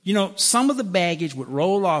You know, some of the baggage would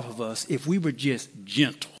roll off of us if we were just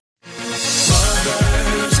gentle.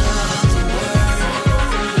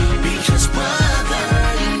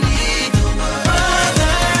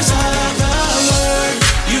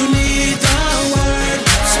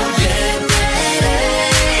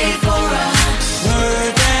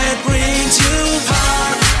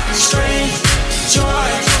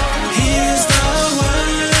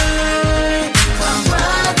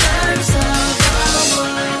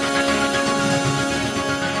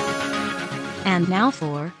 And now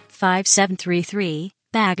for 5733,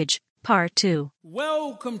 Baggage, Part 2.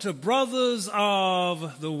 Welcome to Brothers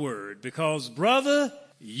of the Word, because, brother,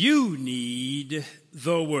 you need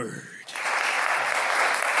the Word.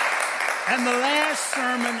 And the last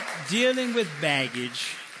sermon dealing with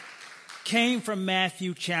baggage came from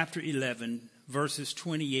Matthew chapter 11, verses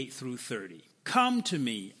 28 through 30. Come to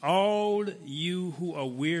me, all you who are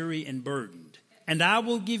weary and burdened, and I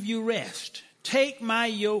will give you rest. Take my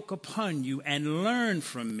yoke upon you and learn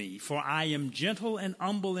from me, for I am gentle and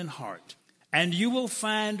humble in heart, and you will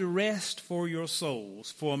find rest for your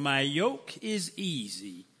souls. For my yoke is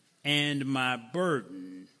easy and my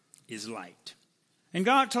burden is light. And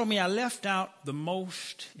God told me I left out the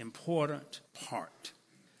most important part.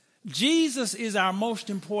 Jesus is our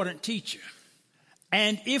most important teacher.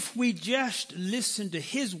 And if we just listen to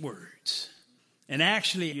his words, and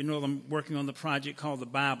actually, you know, I'm working on the project called the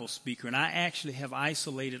Bible Speaker, and I actually have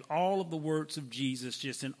isolated all of the words of Jesus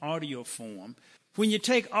just in audio form. When you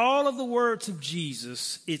take all of the words of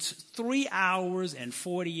Jesus, it's 3 hours and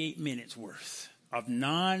 48 minutes worth of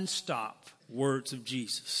nonstop words of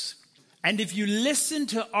Jesus. And if you listen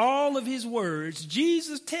to all of his words,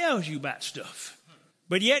 Jesus tells you about stuff.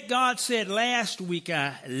 But yet God said last week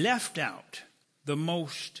I left out the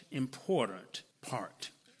most important part.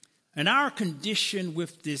 And our condition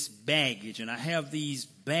with this baggage, and I have these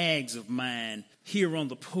bags of mine here on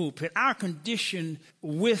the pulpit, our condition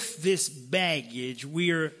with this baggage,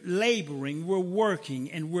 we're laboring, we're working,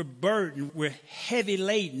 and we're burdened, we're heavy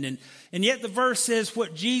laden. And yet the verse says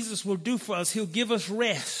what Jesus will do for us, he'll give us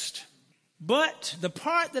rest. But the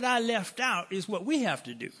part that I left out is what we have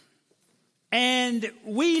to do. And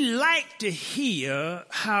we like to hear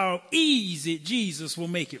how easy Jesus will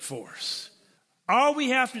make it for us. All we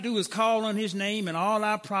have to do is call on his name and all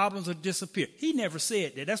our problems will disappear. He never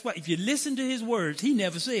said that. That's why if you listen to his words, he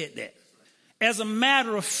never said that. As a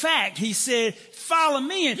matter of fact, he said, follow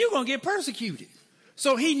me and you're going to get persecuted.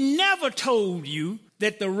 So he never told you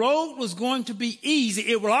that the road was going to be easy.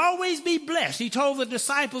 It will always be blessed. He told the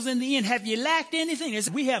disciples in the end, have you lacked anything? They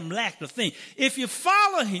said, we haven't lacked a thing. If you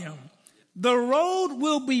follow him, the road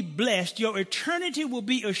will be blessed. Your eternity will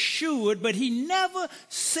be assured, but he never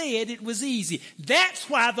said it was easy. That's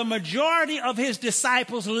why the majority of his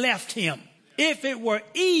disciples left him. If it were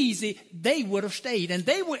easy, they would have stayed. And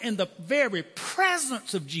they were in the very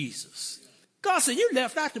presence of Jesus. God said, you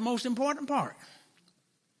left out the most important part.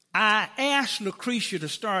 I asked Lucretia to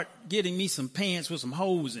start getting me some pants with some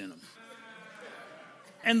holes in them.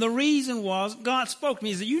 And the reason was, God spoke to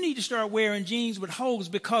me, he said, you need to start wearing jeans with holes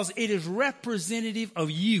because it is representative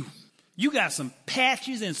of you. You got some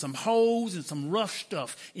patches and some holes and some rough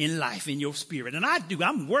stuff in life, in your spirit. And I do.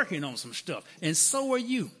 I'm working on some stuff. And so are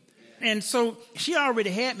you. And so she already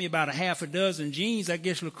had me about a half a dozen jeans. I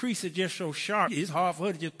guess Lucretia just so sharp. It's hard for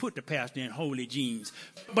her to just put the pastor in holy jeans.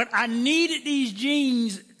 But I needed these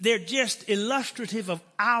jeans. They're just illustrative of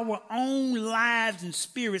our own lives and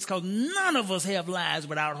spirits because none of us have lives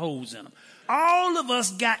without holes in them. All of us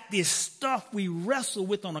got this stuff we wrestle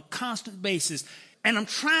with on a constant basis. And I'm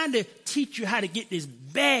trying to teach you how to get this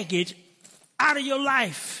baggage out of your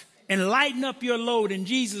life and lighten up your load. And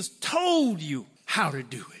Jesus told you how to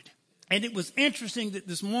do it. And it was interesting that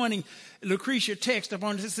this morning, Lucretia texted up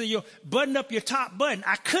on it and said, yo, button up your top button.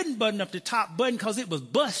 I couldn't button up the top button because it was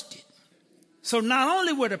busted. So not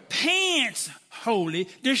only were the pants holy,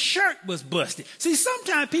 the shirt was busted. See,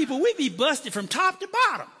 sometimes people, we be busted from top to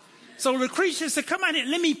bottom. So Lucretia said, come on in,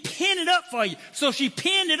 let me pin it up for you. So she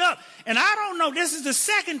pinned it up. And I don't know, this is the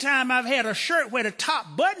second time I've had a shirt where the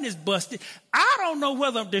top button is busted. I don't know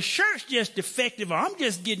whether the shirt's just defective or I'm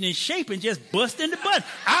just getting in shape and just busting the button.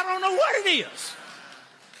 I don't know what it is.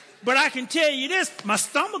 But I can tell you this, my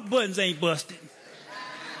stomach buttons ain't busted.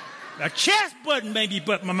 A chest button may be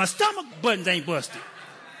busted, but my stomach buttons ain't busted.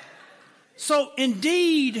 So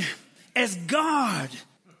indeed, as God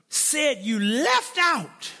said, you left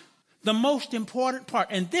out the most important part.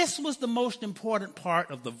 And this was the most important part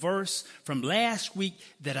of the verse from last week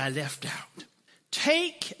that I left out.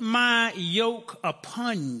 Take my yoke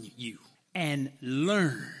upon you and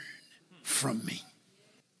learn from me.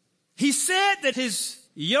 He said that his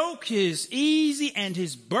yoke is easy and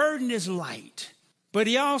his burden is light. But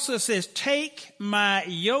he also says, take my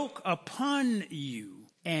yoke upon you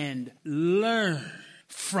and learn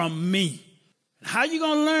from me. How you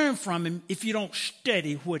going to learn from him if you don't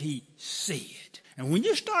study what he said? And when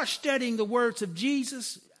you start studying the words of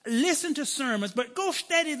Jesus, listen to sermons, but go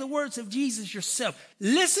study the words of Jesus yourself.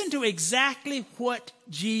 Listen to exactly what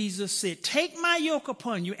Jesus said. Take my yoke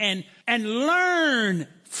upon you and learn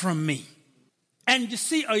from me. And you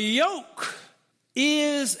see, a yoke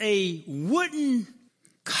is a wooden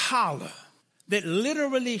collar that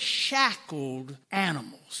literally shackled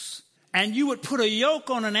animals. And you would put a yoke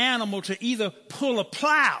on an animal to either pull a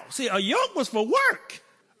plow. See, a yoke was for work.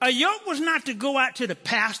 A yoke was not to go out to the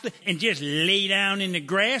pasture and just lay down in the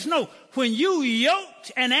grass. No, when you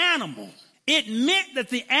yoked an animal, it meant that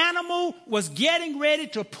the animal was getting ready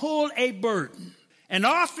to pull a burden. And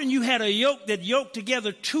often you had a yoke that yoked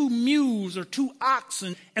together 2 mules or 2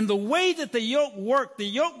 oxen. And the way that the yoke worked, the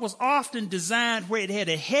yoke was often designed where it had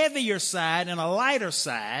a heavier side and a lighter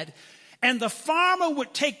side. And the farmer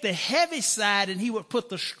would take the heavy side and he would put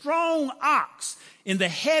the strong ox in the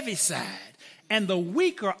heavy side and the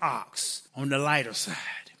weaker ox on the lighter side.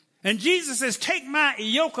 And Jesus says, take my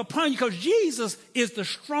yoke upon you, because Jesus is the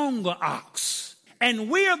stronger ox and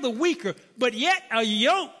we're the weaker. But yet a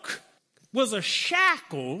yoke was a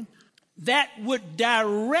shackle that would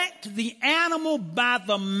direct the animal by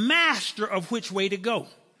the master of which way to go.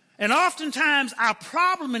 And oftentimes our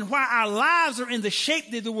problem and why our lives are in the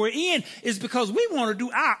shape that we're in is because we want to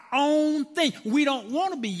do our own thing. We don't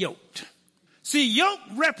want to be yoked. See, yoke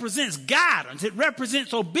represents guidance. It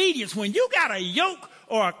represents obedience. When you got a yoke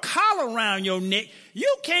or a collar around your neck,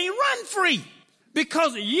 you can't run free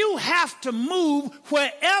because you have to move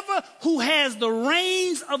wherever who has the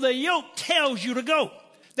reins of the yoke tells you to go.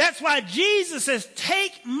 That's why Jesus says,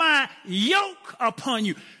 take my yoke upon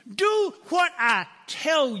you. Do what I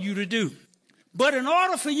tell you to do. But in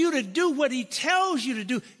order for you to do what he tells you to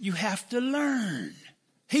do, you have to learn.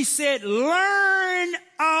 He said, learn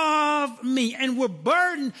of me. And we're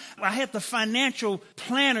burdened. I had the financial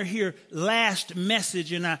planner here last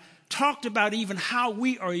message, and I talked about even how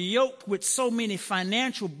we are yoked with so many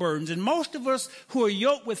financial burdens. And most of us who are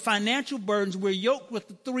yoked with financial burdens, we're yoked with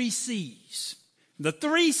the 3 C's. The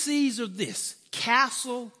 3 C's are this: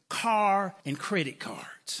 castle, car, and credit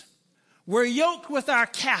cards. We're yoked with our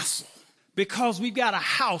castle because we've got a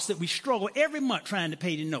house that we struggle every month trying to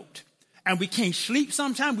pay the note. And we can't sleep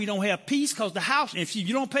sometimes. We don't have peace because the house, if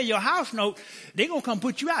you don't pay your house note, they're going to come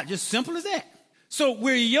put you out. Just simple as that. So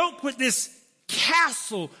we're yoked with this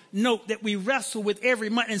castle note that we wrestle with every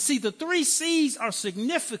month. And see, the 3 C's are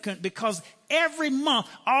significant because every month,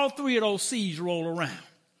 all 3 of those C's roll around.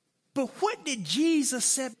 But what did Jesus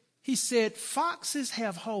say? He said, foxes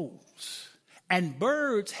have holes and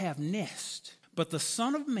birds have nests, but the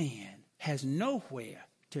Son of Man has nowhere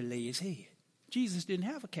to lay his head. Jesus didn't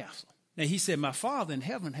have a castle. Now, he said, my Father in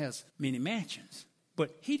heaven has many mansions,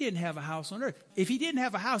 but he didn't have a house on earth. If he didn't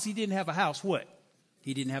have a house, he didn't have a house what?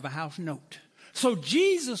 He didn't have a house note. So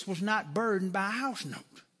Jesus was not burdened by a house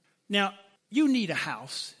note. Now, you need a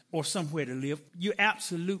house or somewhere to live. You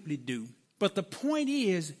absolutely do. But the point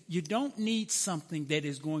is, you don't need something that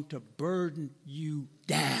is going to burden you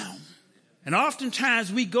down. And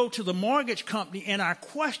oftentimes we go to the mortgage company and our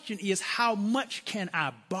question is, how much can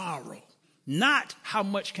I borrow? Not how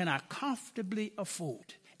much can I comfortably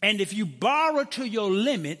afford. And if you borrow to your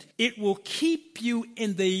limit, it will keep you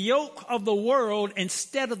in the yoke of the world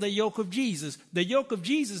instead of the yoke of Jesus. The yoke of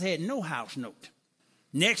Jesus had no house note.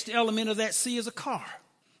 Next element of that C is a car.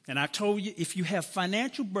 And I told you, if you have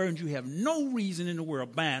financial burdens, you have no reason in the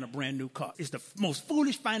world buying a brand new car. It's the most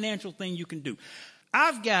foolish financial thing you can do.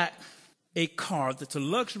 I've got a car that's a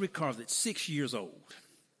luxury car that's 6 years old.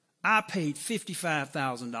 I paid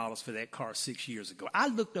 $55,000 for that car 6 years ago. I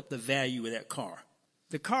looked up the value of that car.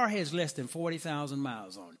 The car has less than 40,000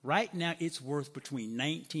 miles on it. Right now, it's worth between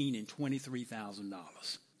 $19,000 and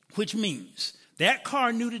 $23,000, which means that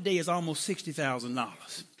car new today is almost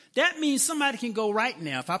 $60,000. That means somebody can go right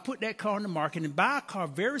now, if I put that car in the market, and buy a car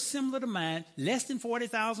very similar to mine, less than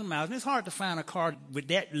 40,000 miles. And it's hard to find a car with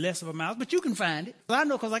that less of a miles, but you can find it. I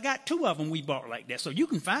know because I got 2 of them we bought like that. So you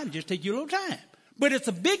can find it. Just take you a little time. But it's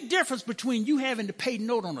a big difference between you having to pay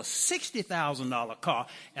note on a $60,000 car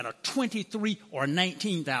and a $23,000 or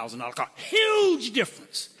 $19,000 car. Huge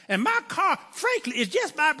difference. And my car, frankly, is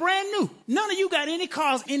just about brand new. None of you got any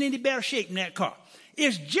cars in any better shape than that car.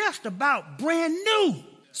 It's just about brand new.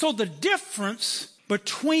 So the difference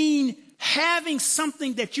between having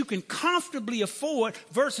something that you can comfortably afford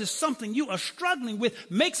versus something you are struggling with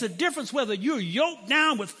makes a difference whether you're yoked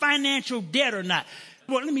down with financial debt or not.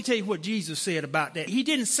 Well, let me tell you what Jesus said about that. He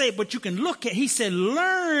didn't say it, but you can look at it. He said,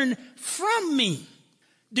 learn from me.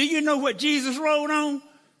 Do you know what Jesus rode on?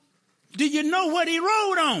 Do you know what he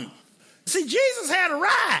rode on? See, Jesus had a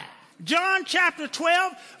ride. John chapter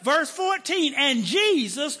 12, verse 14. And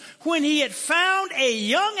Jesus, when he had found a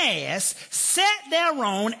young ass, sat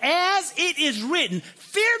thereon, as it is written,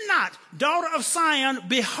 fear not, daughter of Sion,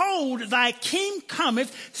 behold, thy king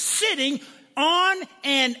cometh, sitting on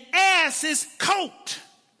an ass's coat.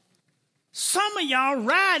 Some of y'all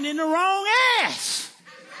riding in the wrong ass.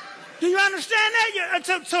 Do you understand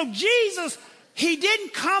that? So Jesus, he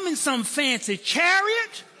didn't come in some fancy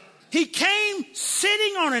chariot. He came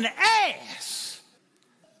sitting on an ass.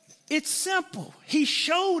 It's simple. He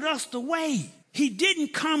showed us the way. He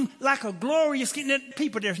didn't come like a glorious king.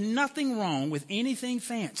 People, there's nothing wrong with anything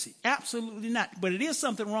fancy. Absolutely not. But it is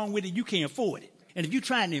something wrong with it. You can't afford it. And if you're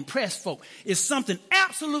trying to impress folk, it's something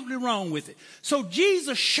absolutely wrong with it. So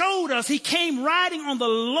Jesus showed us he came riding on the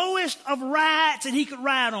lowest of rides that he could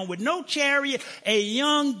ride on, with no chariot, a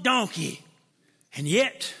young donkey. And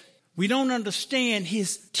yet, we don't understand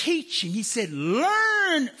his teaching. He said,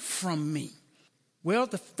 learn from me. Well,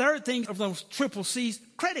 the third thing of those triple C's,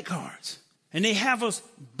 credit cards. And they have us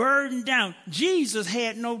burdened down. Jesus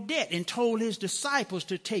had no debt and told his disciples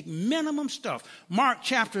to take minimum stuff. Mark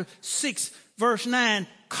chapter 6, verse 9,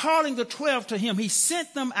 calling the 12 to him, he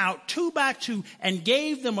sent them out 2 by 2 and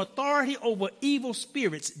gave them authority over evil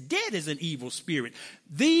spirits. Debt is an evil spirit.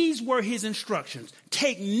 These were his instructions.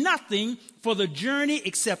 Take nothing for the journey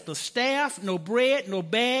except a staff, no bread, no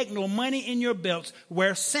bag, no money in your belts.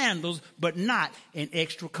 Wear sandals, but not an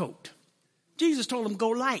extra coat. Jesus told them, go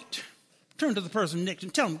light. Turn to the person next to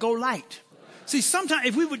him, tell them, go light. See, sometimes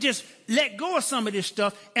if we would just let go of some of this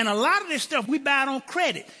stuff, and a lot of this stuff we buy it on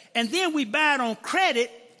credit, and then we buy it on credit,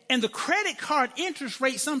 and the credit card interest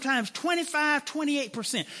rate sometimes 25,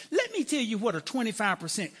 28%. Let me tell you what a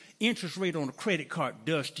 25% interest rate on a credit card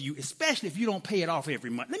does to you, especially if you don't pay it off every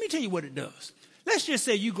month. Let me tell you what it does. Let's just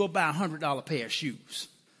say you go buy a $100 pair of shoes.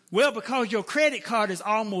 Well, because your credit card is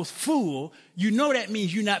almost full, you know that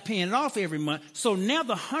means you're not paying it off every month. So now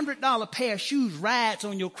the $100 pair of shoes rides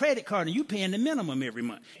on your credit card and you're paying the minimum every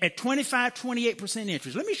month at 25, 28%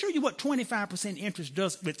 interest. Let me show you what 25% interest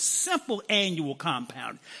does with simple annual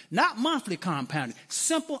compounding, not monthly compounding,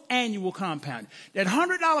 simple annual compounding. That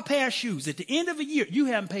 $100 pair of shoes, at the end of a year, you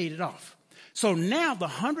haven't paid it off. So now the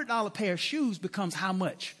 $100 pair of shoes becomes how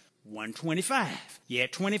much? $125. You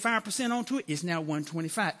add 25% onto it, it's now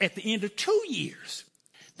 $125. At the end of 2 years,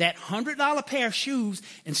 that $100 pair of shoes,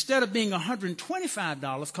 instead of being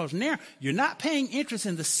 $125, because now you're not paying interest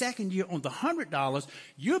in the second year on the $100,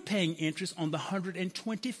 you're paying interest on the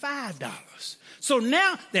 $125. So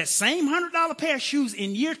now that same $100 pair of shoes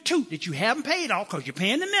in year 2 that you haven't paid off because you're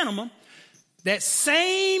paying the minimum, that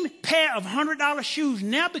same pair of $100 shoes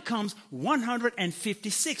now becomes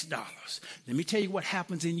 $156. Let me tell you what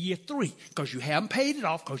happens in year 3, because you haven't paid it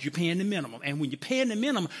off because you're paying the minimum. And when you're paying the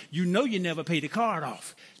minimum, you know you never pay the card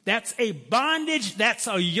off. That's a bondage. That's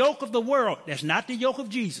a yoke of the world. That's not the yoke of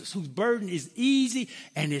Jesus, whose burden is easy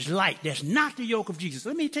and is light. That's not the yoke of Jesus.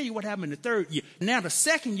 Let me tell you what happened in the third year. Now, the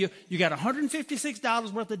second year, you got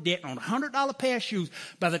 $156 worth of debt on a $100 pair of shoes.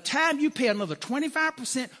 By the time you pay another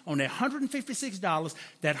 25% on that $156,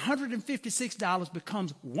 that $156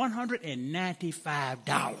 becomes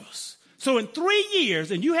 $195. So in 3 years,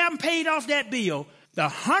 and you haven't paid off that bill, the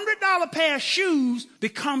 $100 pair of shoes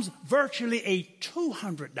becomes virtually a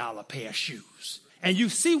 $200 pair of shoes. And you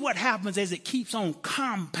see what happens as it keeps on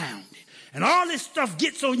compounding. And all this stuff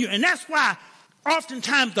gets on you. And that's why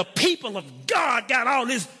oftentimes the people of God got all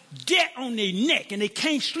this debt on their neck and they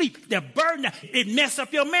can't sleep. They're burdened out. It messes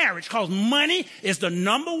up your marriage because money is the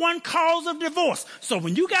number one cause of divorce. So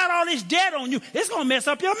when you got all this debt on you, it's going to mess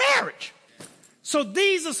up your marriage. So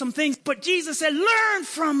these are some things. But Jesus said, learn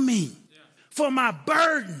from me. For my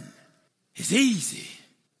burden is easy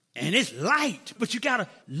and it's light. But you got to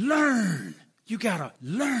learn. You got to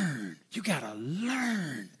learn. You got to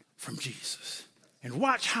learn from Jesus. And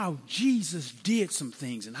watch how Jesus did some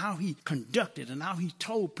things and how he conducted and how he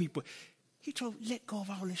told people. He told, let go of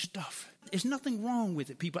all this stuff. There's nothing wrong with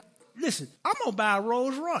it, people. Listen, I'm going to buy a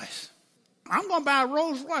Rolls Royce. I'm going to buy a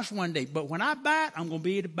Rolls Royce one day. But when I buy it, I'm going to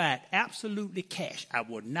be able to buy it absolutely cash. I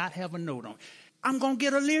will not have a note on it. I'm going to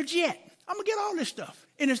get a Learjet. I'm going to get all this stuff.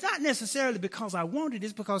 And it's not necessarily because I want it.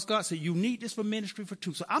 It's because God said, you need this for ministry for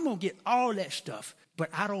 2. So I'm going to get all that stuff, but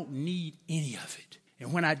I don't need any of it.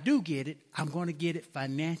 And when I do get it, I'm going to get it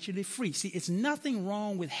financially free. See, it's nothing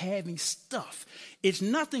wrong with having stuff. It's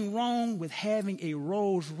nothing wrong with having a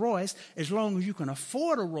Rolls Royce as long as you can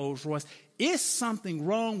afford a Rolls Royce. It's something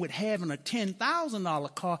wrong with having a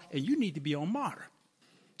 $10,000 car and you need to be on MARTA.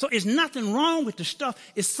 So it's nothing wrong with the stuff.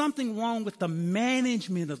 It's something wrong with the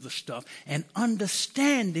management of the stuff and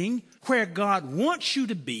understanding where God wants you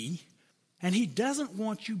to be. And he doesn't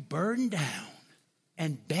want you burdened down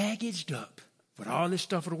and baggaged up with all this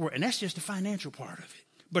stuff of the world. And that's just the financial part of it.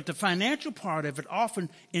 But the financial part of it often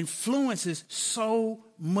influences so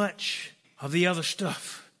much of the other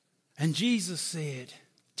stuff. And Jesus said,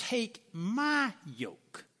 take my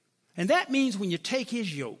yoke. And that means when you take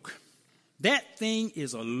his yoke, that thing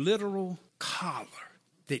is a literal collar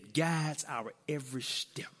that guides our every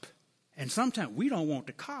step. And sometimes we don't want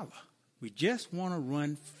the collar. We just want to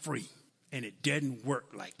run free. And it doesn't work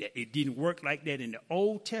like that. It didn't work like that in the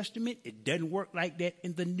Old Testament. It doesn't work like that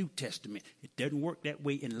in the New Testament. It doesn't work that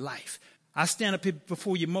way in life. I stand up here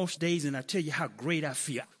before you most days and I tell you how great I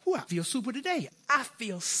feel. I feel super today. I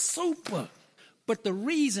feel super. But the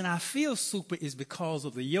reason I feel super is because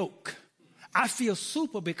of the yoke. I feel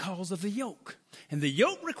super because of the yoke. And the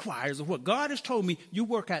yoke requires what God has told me, you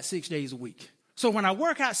work out 6 days a week. So when I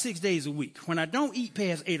work out 6 days a week, when I don't eat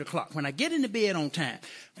past 8 o'clock, when I get into bed on time,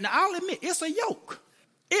 now I'll admit, it's a yoke.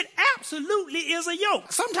 It absolutely is a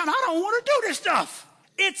yoke. Sometimes I don't want to do this stuff.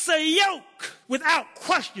 It's a yoke without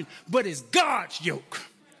question, but it's God's yoke.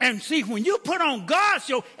 And see, when you put on God's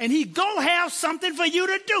yoke and he gonna have something for you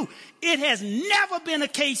to do, it has never been a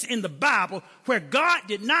case in the Bible where God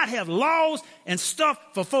did not have laws and stuff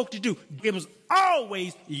for folk to do. It was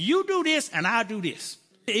always, you do this and I do this.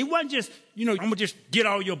 It wasn't just, I'm going to just get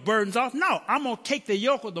all your burdens off. No, I'm going to take the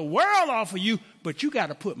yoke of the world off of you, but you got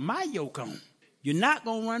to put my yoke on. You're not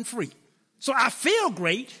going to run free. So I feel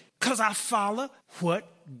great because I follow what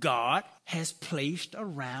God has placed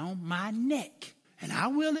around my neck. And I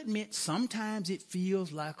will admit, sometimes it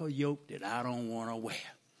feels like a yoke that I don't want to wear.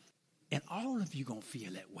 And all of you going to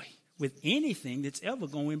feel that way with anything that's ever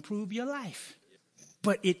going to improve your life.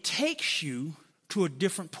 But it takes you to a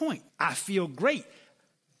different point. I feel great.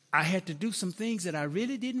 I had to do some things that I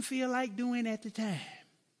really didn't feel like doing at the time.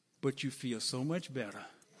 But you feel so much better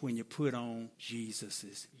when you put on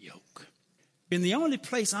Jesus' yoke. And the only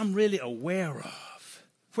place I'm really aware of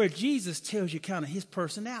where Jesus tells you kind of his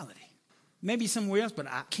personality. Maybe somewhere else, but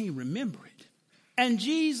I can't remember it. And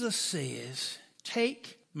Jesus says,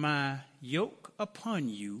 take my yoke upon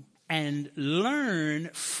you and learn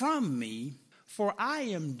from me, for I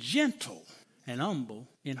am gentle and humble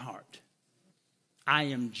in heart. I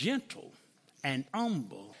am gentle and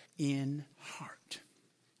humble in heart.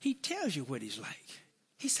 He tells you what he's like.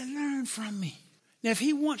 He said, learn from me. Now, if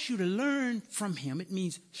he wants you to learn from him, it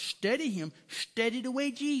means study the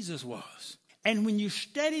way Jesus was. And when you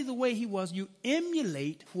study the way he was, you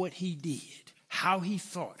emulate what he did, how he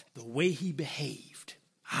thought, the way he behaved.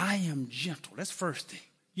 I am gentle. That's the first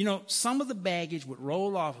thing. Some of the baggage would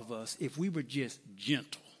roll off of us if we were just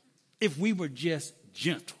gentle. If we were just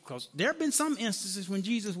gentle. Because there have been some instances when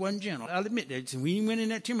Jesus wasn't gentle. I'll admit that. When he went in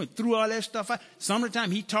that temple and threw all that stuff out, some of the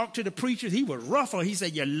time he talked to the preachers, he was rougher. He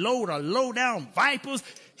said, you low down vipers.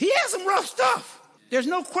 He had some rough stuff. There's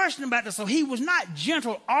no question about that. So he was not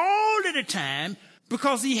gentle all of the time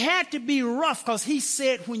because he had to be rough, because he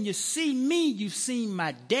said, when you see me, you see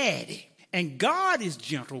my daddy. And God is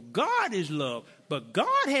gentle. God is love. But God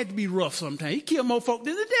had to be rough sometimes. He killed more folk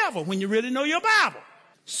than the devil when you really know your Bible.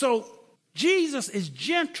 So Jesus is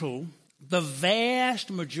gentle the vast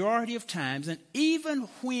majority of times. And even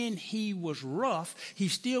when he was rough, he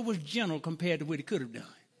still was gentle compared to what he could have done.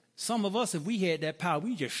 Some of us, if we had that power,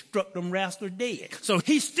 we just struck them rascals dead. So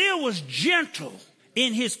he still was gentle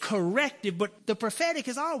in his corrective, but the prophetic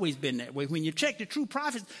has always been that way. When you check the true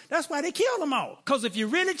prophets, that's why they kill them all. Because if you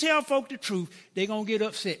really tell folk the truth, they're going to get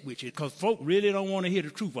upset with you, because folk really don't want to hear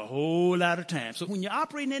the truth a whole lot of times. So when you're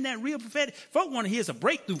operating in that real prophetic, folk want to hear it's a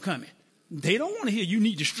breakthrough coming. They don't want to hear you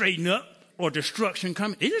need to straighten up or destruction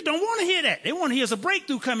coming. They just don't want to hear that. They want to hear it's a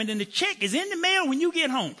breakthrough coming and the check is in the mail when you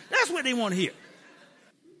get home. That's what they want to hear.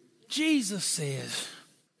 Jesus says,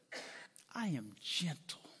 I am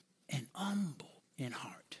gentle and humble in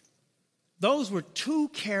heart. Those were two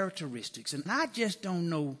characteristics, and I just don't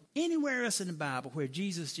know anywhere else in the Bible where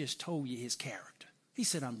Jesus just told you his character. He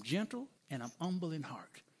said, I'm gentle and I'm humble in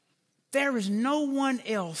heart. There is no one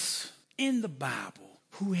else in the Bible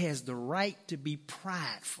who has the right to be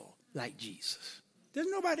prideful like Jesus. There's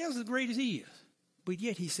nobody else as great as he is. But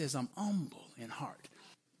yet he says, I'm humble in heart.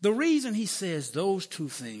 The reason he says those two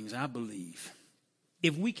things, I believe,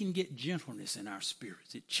 if we can get gentleness in our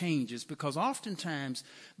spirits, it changes, because oftentimes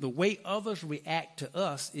the way others react to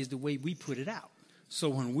us is the way we put it out. So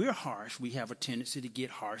when we're harsh, we have a tendency to get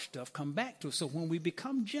harsh stuff come back to us. So when we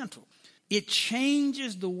become gentle, It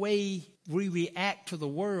changes the way we react to the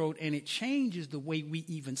world, and it changes the way we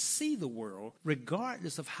even see the world,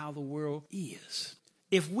 regardless of how the world is.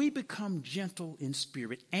 If we become gentle in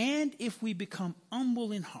spirit, and if we become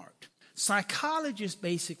humble in heart, psychologists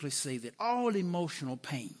basically say that all emotional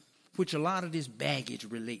pain, which a lot of this baggage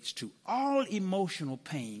relates to, all emotional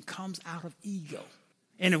pain comes out of ego.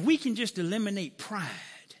 And if we can just eliminate pride,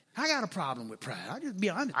 I got a problem with pride. I'll just be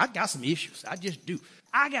honest. I got some issues. I just do.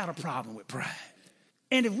 I got a problem with pride.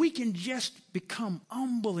 And if we can just become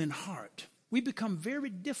humble in heart, we become very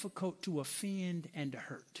difficult to offend and to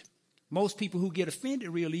hurt. Most people who get offended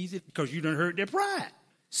real easy because you done hurt their pride.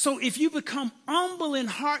 So if you become humble in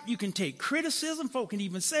heart, you can take criticism. Folk can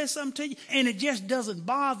even say something to you, and it just doesn't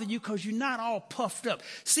bother you because you're not all puffed up.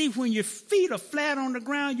 See, when your feet are flat on the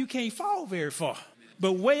ground, you can't fall very far.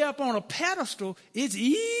 But way up on a pedestal, it's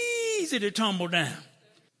easy to tumble down.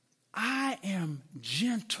 I am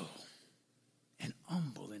gentle and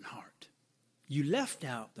humble in heart. You left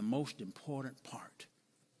out the most important part.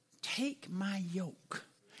 Take my yoke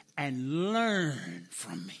and learn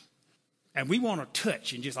from me. And we want to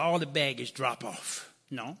touch and just all the baggage drop off.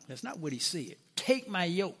 No, that's not what he said. Take my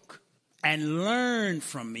yoke and learn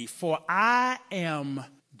from me, for I am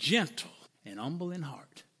gentle and humble in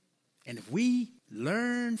heart. And if we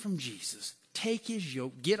learn from Jesus, take his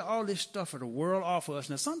yoke, get all this stuff of the world off of us.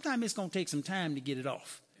 Now, sometimes it's going to take some time to get it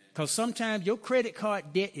off. Because sometimes your credit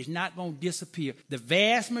card debt is not going to disappear. The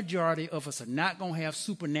vast majority of us are not going to have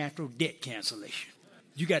supernatural debt cancellation.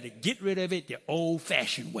 You got to get rid of it the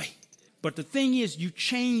old-fashioned way. But the thing is, you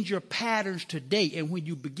change your patterns today. And when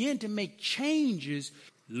you begin to make changes,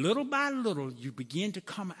 little by little, you begin to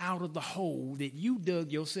come out of the hole that you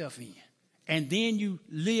dug yourself in. And then you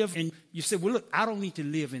live and you say, well, look, I don't need to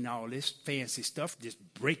live in all this fancy stuff just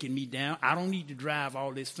breaking me down. I don't need to drive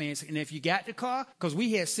all this fancy. And if you got the car, because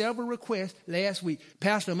we had several requests last week,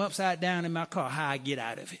 Pastor, I'm upside down in my car, how I get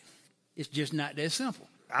out of it. It's just not that simple.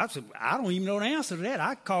 I said, I don't even know the answer to that.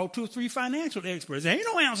 I called 2 or 3 financial experts. There ain't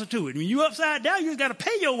no answer to it. When you upside down, you just got to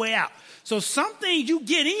pay your way out. So some things you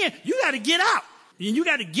get in, you got to get out. And you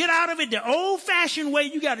got to get out of it the old-fashioned way.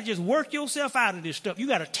 You got to just work yourself out of this stuff. You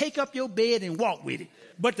got to take up your bed and walk with it.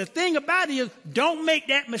 But the thing about it is, don't make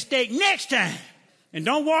that mistake next time. And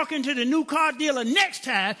don't walk into the new car dealer next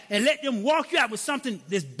time and let them walk you out with something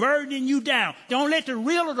that's burdening you down. Don't let the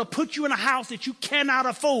realtor put you in a house that you cannot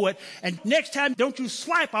afford. And next time, don't you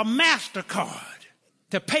swipe a MasterCard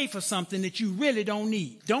to pay for something that you really don't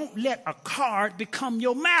need. Don't let a card become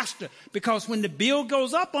your master, because when the bill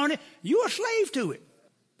goes up on it, you're a slave to it.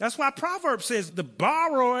 That's why Proverbs says the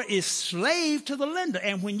borrower is slave to the lender.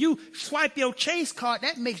 And when you swipe your Chase card,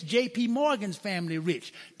 that makes J.P. Morgan's family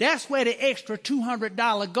rich. That's where the extra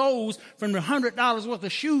 $200 goes from the $100 worth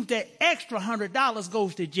of shoes. That extra $100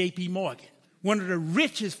 goes to J.P. Morgan, one of the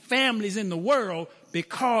richest families in the world,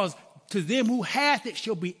 because to them who hath it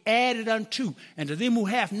shall be added unto, and to them who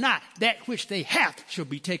have not, that which they have shall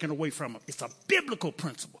be taken away from them. It's a biblical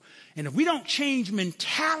principle. And if we don't change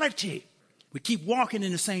mentality, we keep walking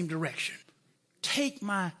in the same direction. Take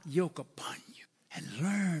my yoke upon you and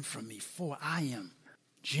learn from me, for I am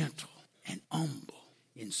gentle and humble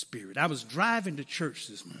in spirit. I was driving to church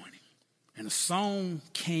this morning, and a song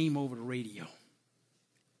came over the radio.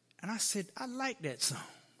 And I said, I like that song.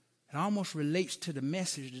 It almost relates to the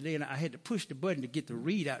message today, and I had to push the button to get the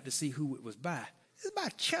readout to see who it was by. It's by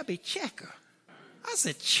Chubby Checker. I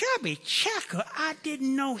said, Chubby Checker? I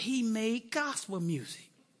didn't know he made gospel music.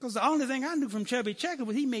 Because the only thing I knew from Chubby Checker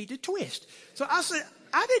was he made the twist. So I said,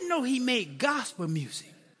 I didn't know he made gospel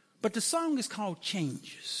music. But the song is called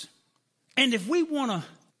Changes. And if we want to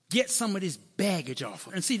get some of this baggage off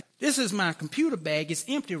of it, and see, this is my computer bag. It's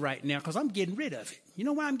empty right now because I'm getting rid of it. You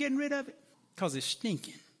know why I'm getting rid of it? Because it's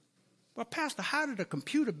stinking. Well, Pastor, how did a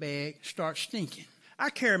computer bag start stinking? I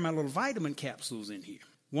carry my little vitamin capsules in here.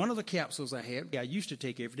 One of the capsules I used to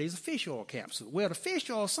take every day is a fish oil capsule. Well, the fish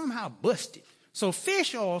oil somehow busted. So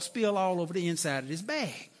fish oil spilled all over the inside of this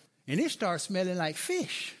bag. And it started smelling like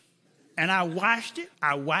fish. And I washed it.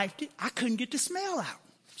 I wiped it. I couldn't get the smell out.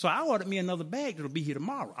 So I ordered me another bag that'll be here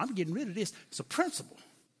tomorrow. I'm getting rid of this. It's a principle.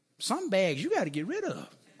 Some bags you got to get rid of.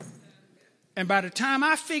 And by the time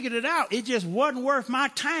I figured it out, it just wasn't worth my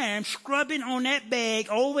time scrubbing on that bag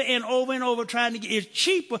over and over and over trying to get it. It's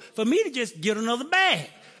cheaper for me to just get another bag.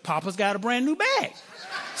 Papa's got a brand new bag.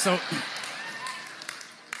 So,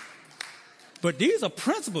 but these are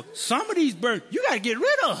principles. Some of these birds you got to get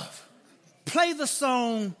rid of. Play the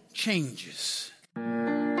song Changes.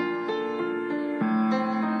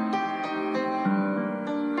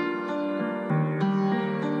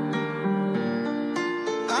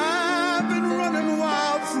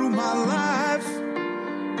 My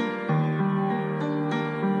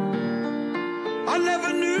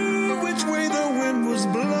was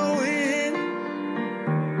blowing.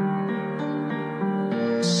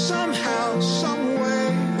 Somehow, some way,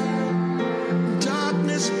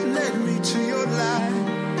 darkness led me to your light.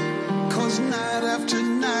 'Cause night after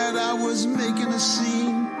night I was making a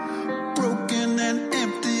scene. Broken and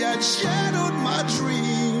empty, I'd shadowed my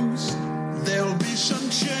dreams. There'll be some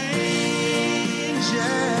changes.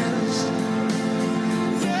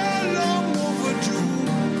 They're long overdue.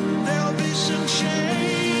 There'll be some changes.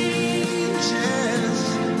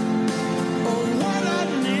 Oh, what I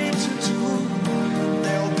need to do.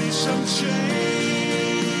 There'll be some changes.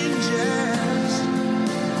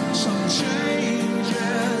 Some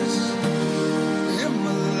changes in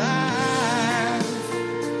my life.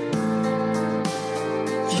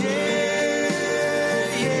 Yeah,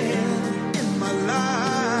 in my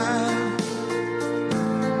life.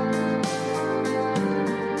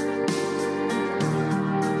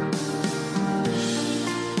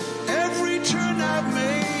 Every turn I've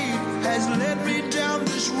made has led me down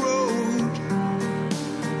this road.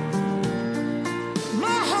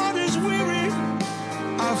 My heart is weary.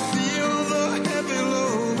 I feel the heavy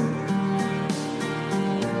load.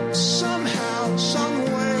 Somehow, some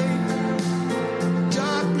way,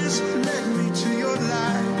 darkness led me to your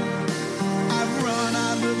light. I've run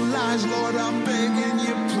out of lies, Lord, I'm begging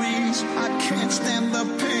you, please. I can't stand the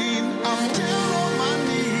pain. I'm down on my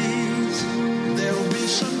knees. There'll be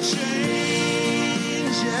some changes.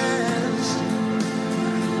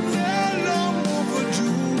 They're long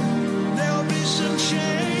overdue. There'll be some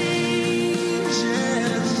changes.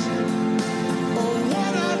 Oh,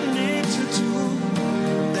 what I need to do.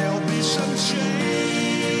 There'll be some changes.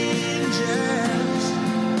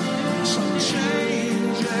 Some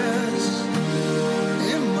changes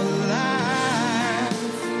in my life.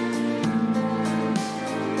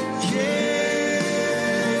 Yeah,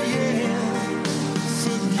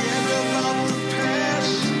 forget about the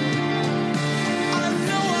past. I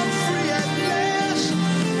know I'm free at last.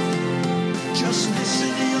 Just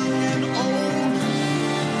listen, young and old.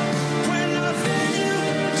 When I feel you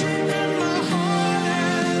deep in my heart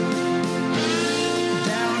and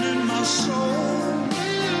down in my soul.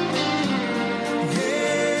 Yeah.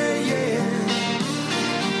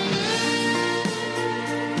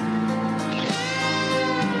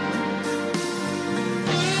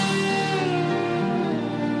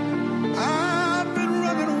 I've been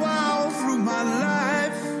running wild through my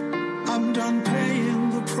life. I'm done paying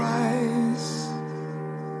the price.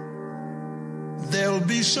 There'll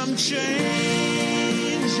be some changes.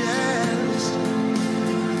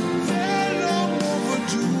 They're long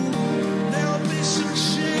overdue. There'll be some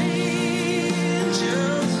changes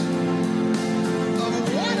of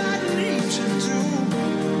what I need to do.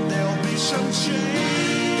 There'll be some changes.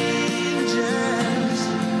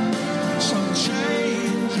 Some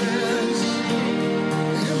changes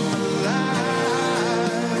in my life.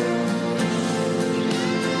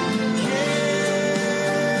 Yeah,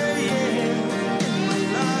 in my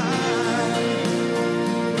life.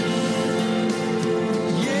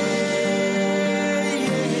 Yeah.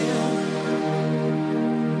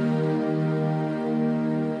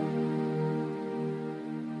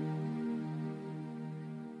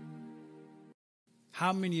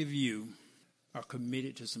 How many of you are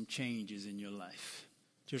committed to some changes in your life?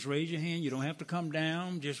 Just raise your hand. You don't have to come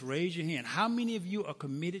down. Just raise your hand. How many of you are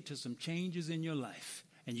committed to some changes in your life?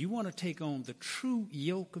 And you want to take on the true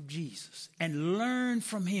yoke of Jesus and learn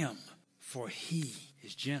from him? For he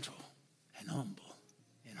is gentle and humble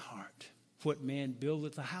in heart. What man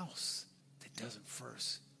buildeth a house that doesn't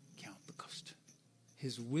first count the cost?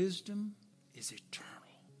 His wisdom is eternal.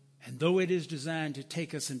 And though it is designed to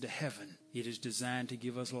take us into heaven, it is designed to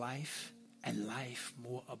give us life and life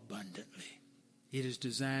more abundantly. It is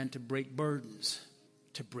designed to break burdens,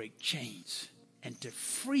 to break chains, and to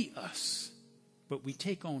free us. But we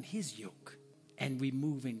take on his yoke and we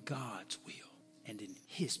move in God's will and in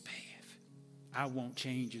his path. I want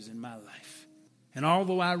changes in my life. And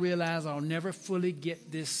although I realize I'll never fully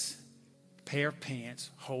get this pair of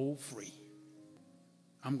pants whole free,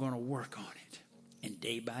 I'm going to work on it and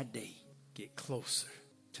day by day get closer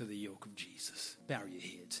to the yoke of Jesus. Bow your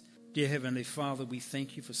heads. Dear Heavenly Father, we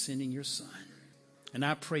thank you for sending your Son. And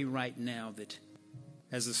I pray right now that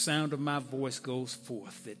as the sound of my voice goes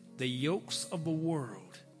forth, that the yokes of the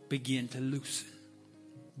world begin to loosen.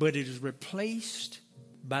 But it is replaced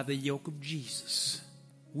by the yoke of Jesus.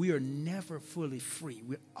 We are never fully free.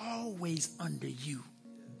 We're always under you.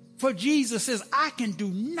 For Jesus says, I can do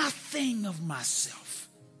nothing of myself.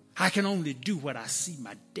 I can only do what I see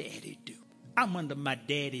my daddy do. I'm under my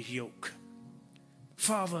daddy's yoke.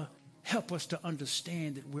 Father, help us to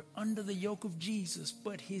understand that we're under the yoke of Jesus,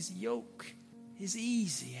 but his yoke is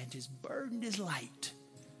easy and his burden is light.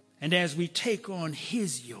 And as we take on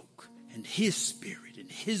his yoke and his spirit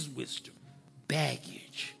and his wisdom,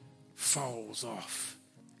 baggage falls off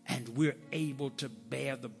and we're able to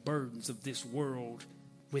bear the burdens of this world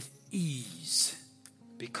with ease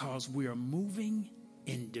because we are moving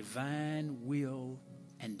in divine will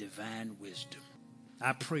and divine wisdom.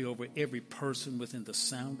 I pray over every person within the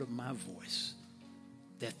sound of my voice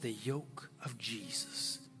that the yoke of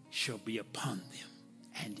Jesus shall be upon them,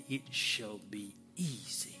 and it shall be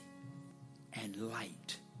easy and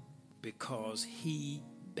light because he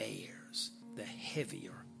bears the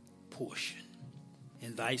heavier portion.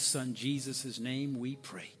 In thy Son Jesus' name we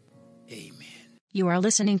pray. Amen. You are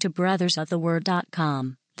listening to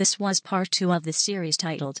brothersoftheword.com. This was part 2 of the series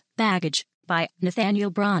titled Baggage by Nathaniel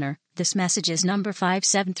Bronner. This message is number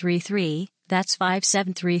 5733. That's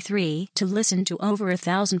 5733. To listen to over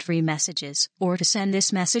 1,000 free messages or to send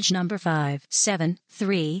this message number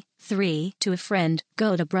 5733 to a friend,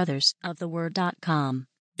 go to brothersoftheword.com.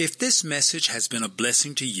 If this message has been a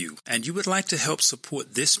blessing to you and you would like to help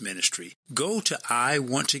support this ministry, go to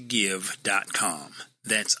iwanttogive.com.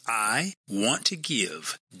 That's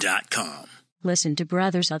iwanttogive.com. Listen to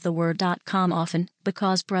brothersoftheword.com often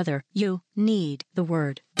because, brother, you need the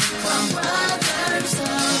word. From Brothers of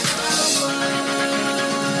the Word.